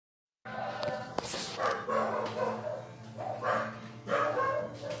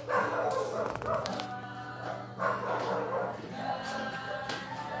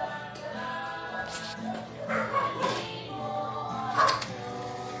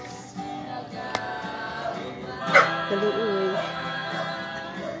Kaluoy.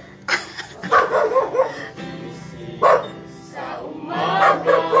 Sa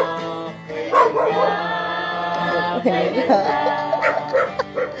umaga,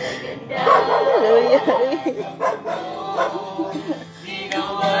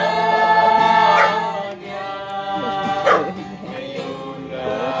 ginawa niya. Ngayon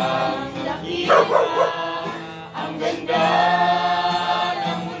lang nakita ang ganda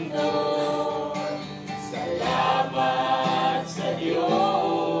ng mundo. Salamat sa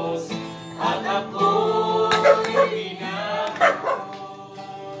Diyos at ako'y pinako.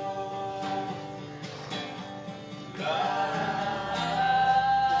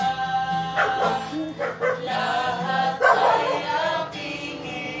 Lahat ay aking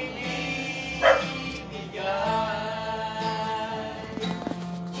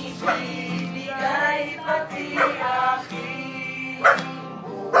ibibigay pati aking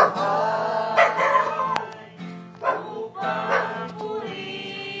buhay upang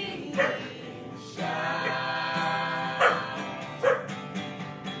purihin siya.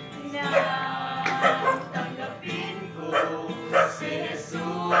 Tanggapin ko si Jesus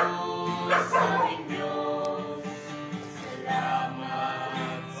sa inyo.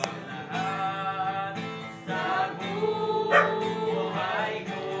 Salamat sa lahat sa buhay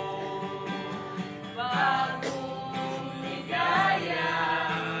ko. Bagong ligaya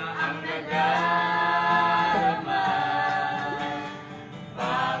ang nadarama.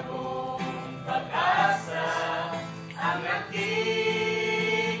 Bagong pag-asa ang nakikita.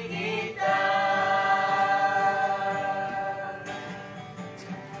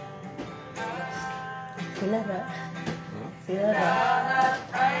 Silara. Silara. Lahat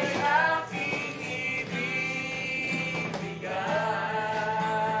ay aking ibibigay.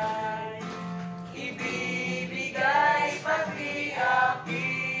 Ibibigay pati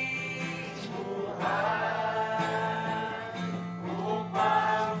aking buhay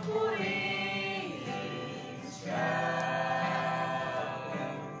upang purihin siya.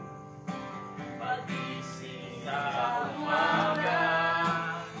 Pagising sa umaga,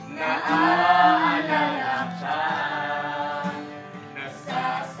 naaalala ka.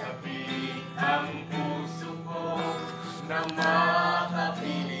 Nasasabik ang puso ko na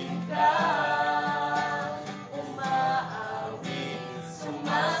makapiling ka. Umaawit,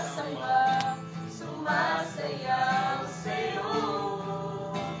 sumasamba, sumasayaw sa'yo.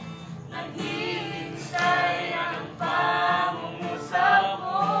 Naghihintay ang pangungusap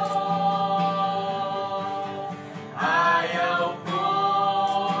mo. Ayaw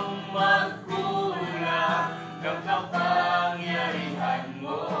kong magkulang ng kapangyarihan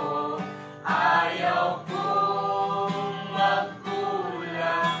mo. Ayaw kong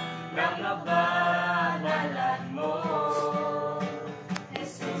magkulang ng kabanalan mo.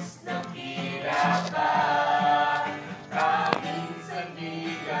 Jesus, nakila ka, tanging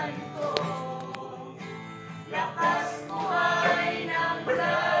sandigan ko. Lakas ko ay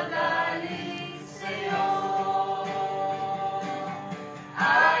nanggagaling sa'yo.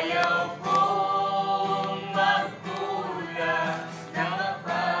 Ayaw kong magkulang ng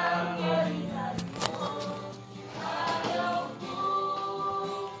kapangyarihan mo. Ayaw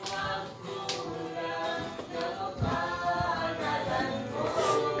kong magkulang ng kabanalan mo.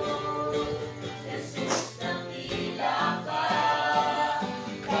 Jesus, nakila ka,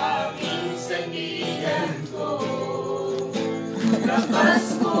 tanging sandigan ko.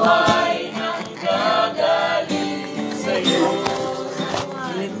 Lakas ko ay nanggagaling sa'yo.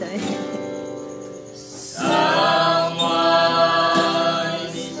 Ulit tayo. Someone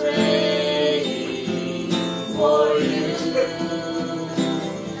is praying for you.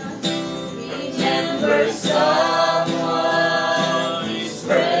 Remember, someone is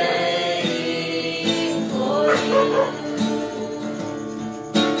praying for you.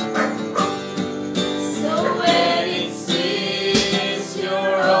 So when it seems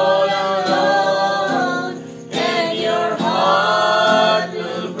you're all alone and your heart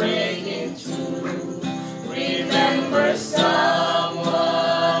will break in two, remember someone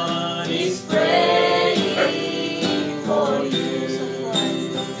is praying for you.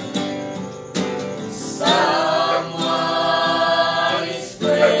 Someone is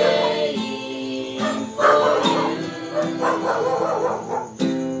praying.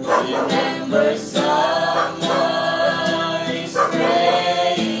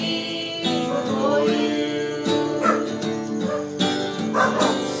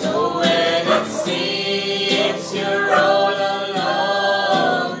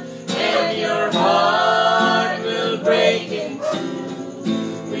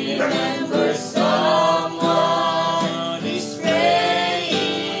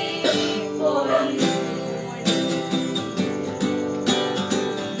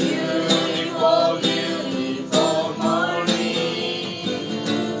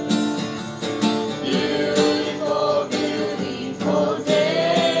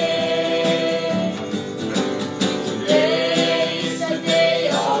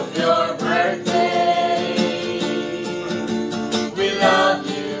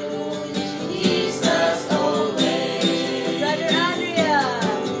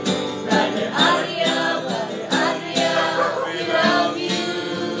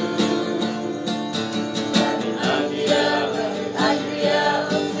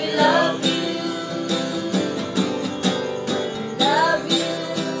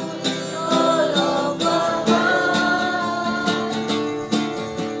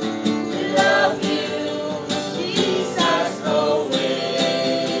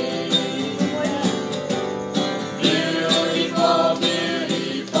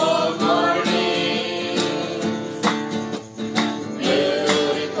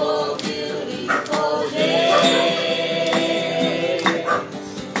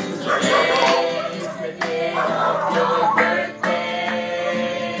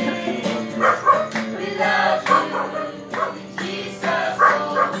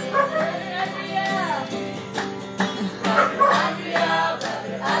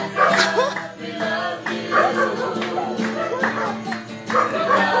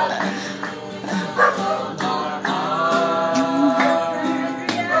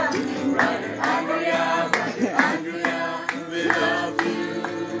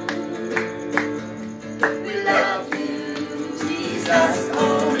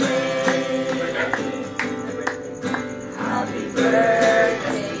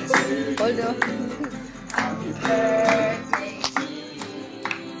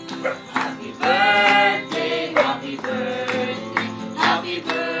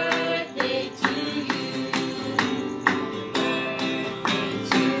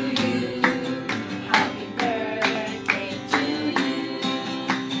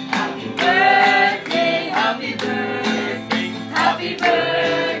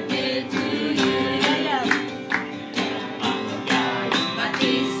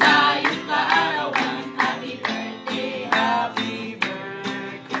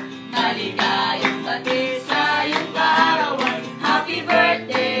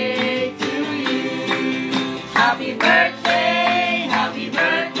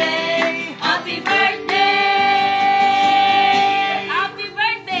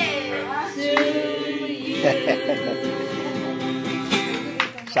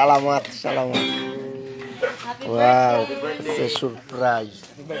 Salamat, salamat. Wow, it's a surprise.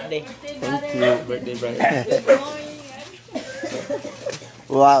 Birthday. Thank you. Birthday, brother.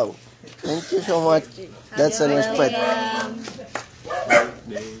 Wow, thank you so much. That's an respect.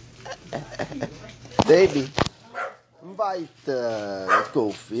 Baby, invite the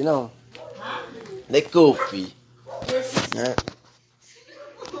coffee, no? The coffee.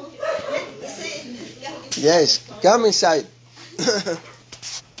 Yes, come inside.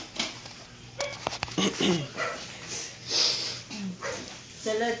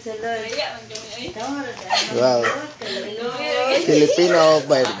 Wow, Filipino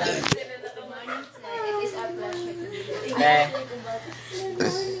birthday.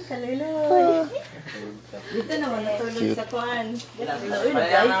 Dito naman natulog sa kuan. Uy,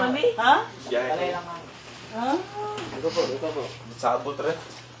 nag-ay pa mi? Ha? Ha? Ito po. Sabot rin.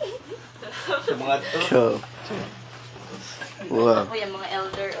 Sa mga ito. So, wow. Ako yung mga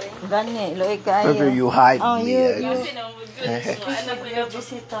elder. Gani, loy kayo. Maybe you hide Oh, me. Kasi nang mag-good. Ano po yung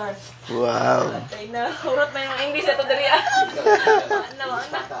Visitor. Wow. Ay na, hurot na yung English ito dari. Ano.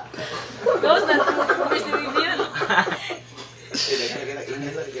 Ghost na ito mag-publish na review.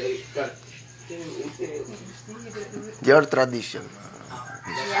 Your tradition.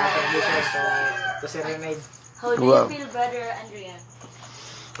 How do Wow. you feel, brother Andrea?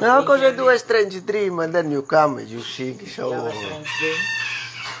 No, because I do a strange dream and then you come and you sing. So,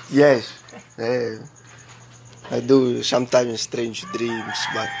 yes. I do sometimes strange dreams,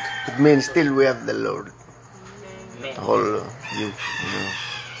 but it means still we have the Lord. All you know.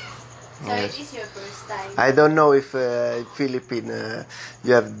 So it is your first time. I don't know if in Philippines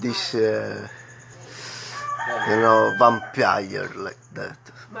you have this, vampire like that.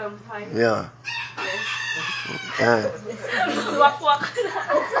 Vampire. Yeah. Wak-wak.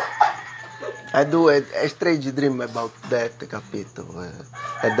 I do a strange dream about that, capito.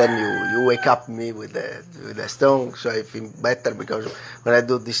 And then you wake up me with a song, so I feel better because when I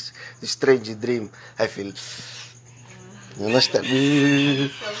do this strange dream, I feel, you understand?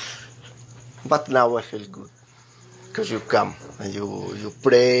 But now I feel good because you come and you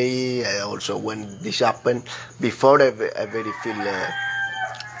pray. Also, when this happened, before I very feel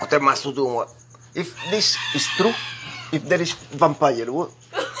what I must do. If this is true, if there is vampire, what?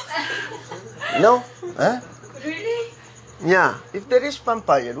 No? Huh? Really? Yeah. If there is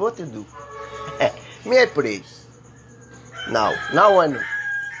vampire, what to do? Me, I pray. Now I know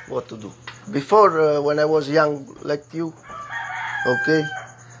what to do. Before, when I was young like you, okay,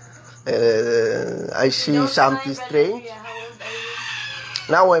 I see something strange. How old are you?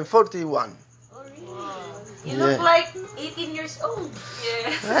 Now I'm 41. Oh, really? You look like 18 years old.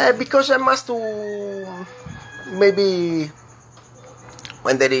 Yeah. Because I must to maybe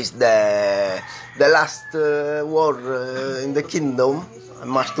when there is the last war in the kingdom, I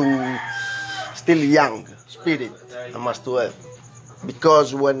must to still young spirit. I must to have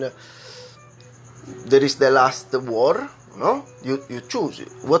because when there is the last war, no, you choose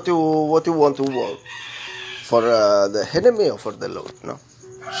what you want to war for the enemy or for the Lord, no.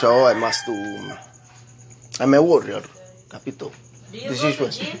 So I must to. I'm a warrior, capito. This is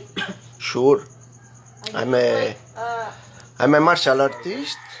what. Sure. I'm a martial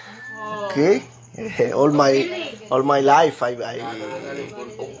artist. Okay. all my life I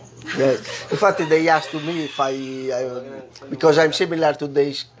yes. In fact, they asked me if I because I'm similar to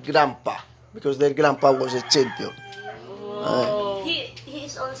their grandpa because their grandpa was a champion. He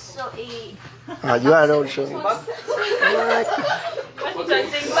is also a. You are also.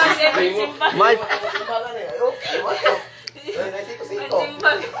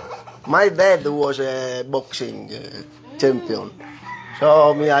 My dad was a boxing champion,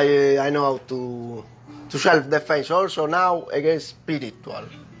 so me I know how to self-defense also now against spiritual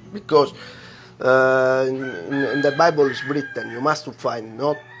because in the Bible is written you must fight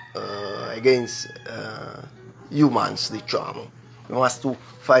not against humans, diciamo. You must to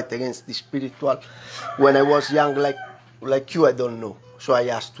fight against the spiritual. When I was young like you, I don't know, so I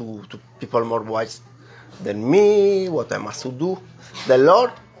asked to people more wise than me what I must to do. The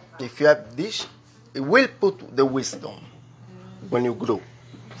Lord, if you have this, He will put the wisdom when you grow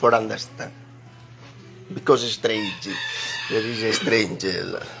for understand. Because it's strange, there is a strange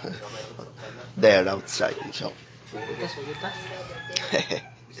there outside. So.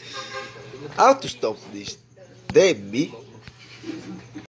 How to stop this? Debbie?